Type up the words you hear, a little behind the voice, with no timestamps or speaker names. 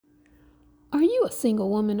Are you a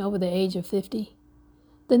single woman over the age of 50?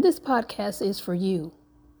 Then this podcast is for you.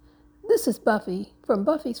 This is Buffy from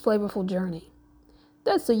Buffy's Flavorful Journey.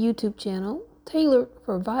 That's a YouTube channel tailored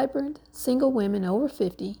for vibrant single women over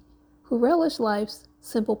 50 who relish life's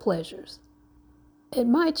simple pleasures. At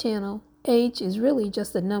my channel, age is really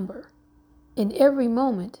just a number, and every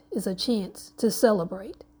moment is a chance to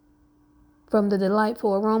celebrate. From the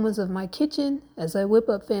delightful aromas of my kitchen as I whip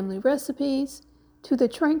up family recipes, to the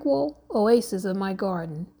tranquil oasis of my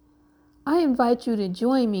garden, I invite you to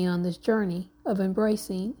join me on this journey of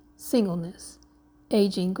embracing singleness,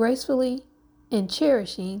 aging gracefully, and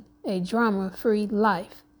cherishing a drama-free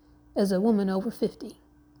life as a woman over 50.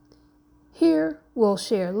 Here we'll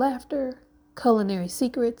share laughter, culinary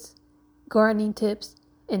secrets, gardening tips,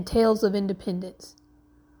 and tales of independence.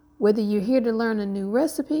 Whether you're here to learn a new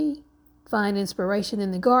recipe, find inspiration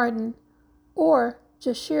in the garden, or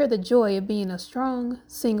just share the joy of being a strong,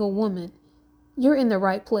 single woman, you're in the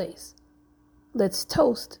right place. Let's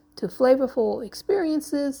toast to flavorful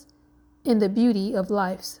experiences and the beauty of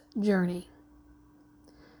life's journey.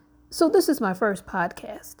 So this is my first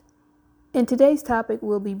podcast, and today's topic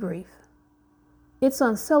will be brief. It's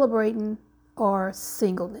on celebrating our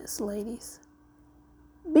singleness, ladies.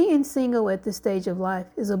 Being single at this stage of life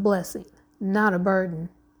is a blessing, not a burden.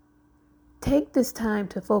 Take this time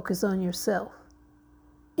to focus on yourself.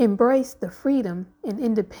 Embrace the freedom and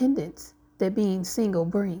independence that being single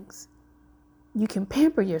brings. You can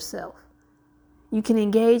pamper yourself. You can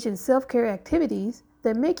engage in self-care activities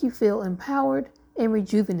that make you feel empowered and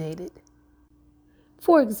rejuvenated.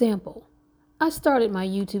 For example, I started my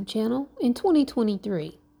YouTube channel in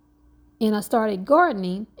 2023, and I started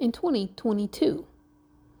gardening in 2022.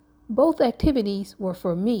 Both activities were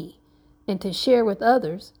for me and to share with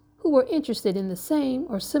others who were interested in the same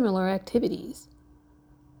or similar activities.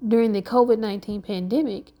 During the COVID-19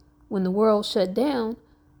 pandemic, when the world shut down,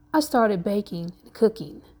 I started baking and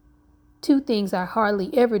cooking, two things I hardly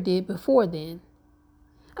ever did before then.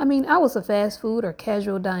 I was a fast food or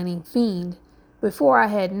casual dining fiend before I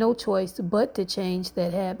had no choice but to change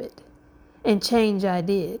that habit. And change I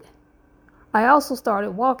did. I also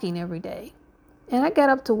started walking every day, and I got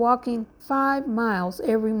up to walking 5 miles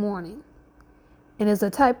every morning. And as a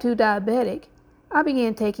type 2 diabetic, I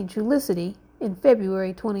began taking Trulicity in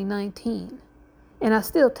February 2019, and I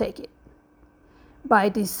still take it. By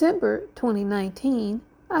December 2019,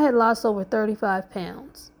 I had lost over 35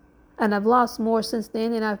 pounds, and I've lost more since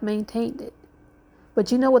then, and I've maintained it.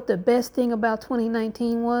 But you know what the best thing about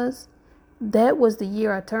 2019 was? That was the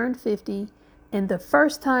year I turned 50, and the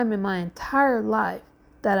first time in my entire life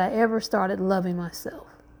that I ever started loving myself.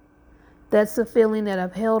 That's a feeling that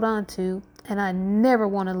I've held on to, and I never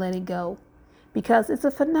want to let it go. Because it's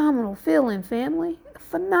a phenomenal feeling, family.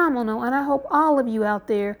 Phenomenal. And I hope all of you out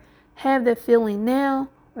there have that feeling now,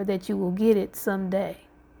 or that you will get it someday.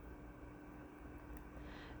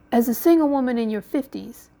 As a single woman in your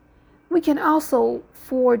 50s, we can also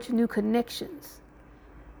forge new connections.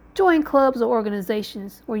 Join clubs or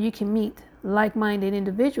organizations where you can meet like-minded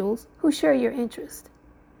individuals who share your interest.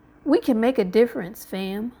 We can make a difference,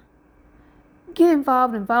 fam. Get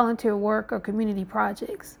involved in volunteer work or community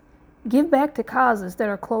projects. Give back to causes that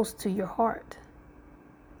are close to your heart.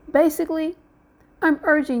 Basically, I'm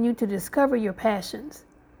urging you to discover your passions,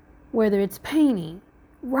 whether it's painting,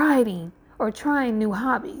 writing, or trying new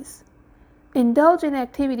hobbies. Indulge in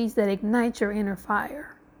activities that ignite your inner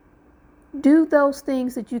fire. Do those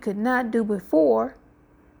things that you could not do before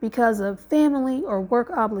because of family or work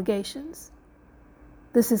obligations.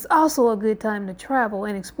 This is also a good time to travel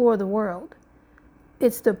and explore the world.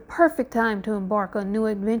 It's the perfect time to embark on new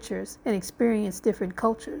adventures and experience different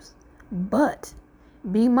cultures. But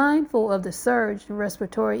be mindful of the surge in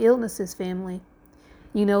respiratory illnesses, family.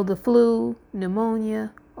 You know, the flu,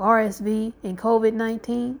 pneumonia, RSV, and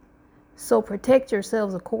COVID-19. So protect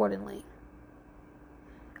yourselves accordingly.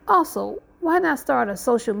 Also, why not start a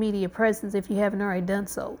social media presence if you haven't already done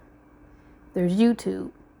so? There's YouTube,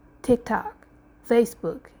 TikTok,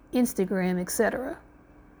 Facebook, Instagram, etc.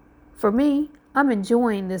 For me, I'm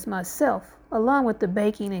enjoying this myself, along with the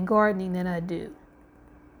baking and gardening that I do.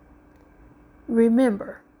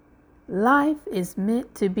 Remember, life is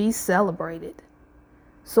meant to be celebrated.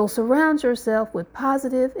 So surround yourself with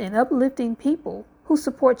positive and uplifting people who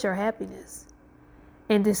support your happiness,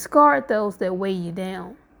 and discard those that weigh you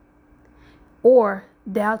down, or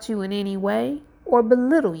doubt you in any way, or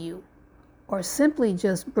belittle you, or simply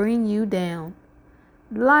just bring you down.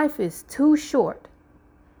 Life is too short.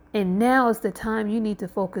 And now is the time you need to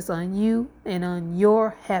focus on you and on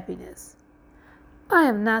your happiness. I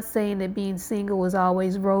am not saying that being single is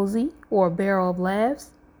always rosy or a barrel of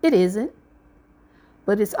laughs. It isn't.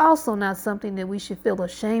 but it's also not something that we should feel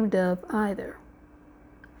ashamed of either.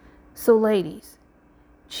 So ladies,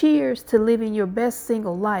 cheers to living your best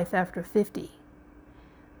single life after 50.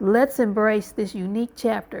 Let's embrace this unique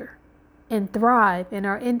chapter and thrive in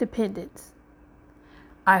our independence.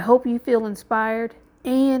 I hope you feel inspired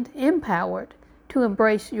and empowered to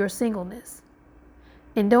embrace your singleness.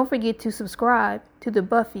 And don't forget to subscribe to the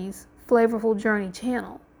Buffy's Flavorful Journey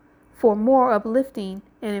channel for more uplifting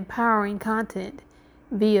and empowering content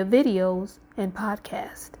via videos and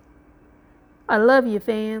podcast. I love you,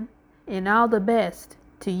 fam, and all the best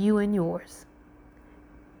to you and yours.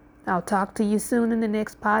 I'll talk to you soon in the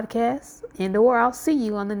next podcast, or I'll see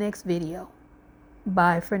you on the next video.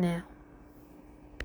 Bye for now.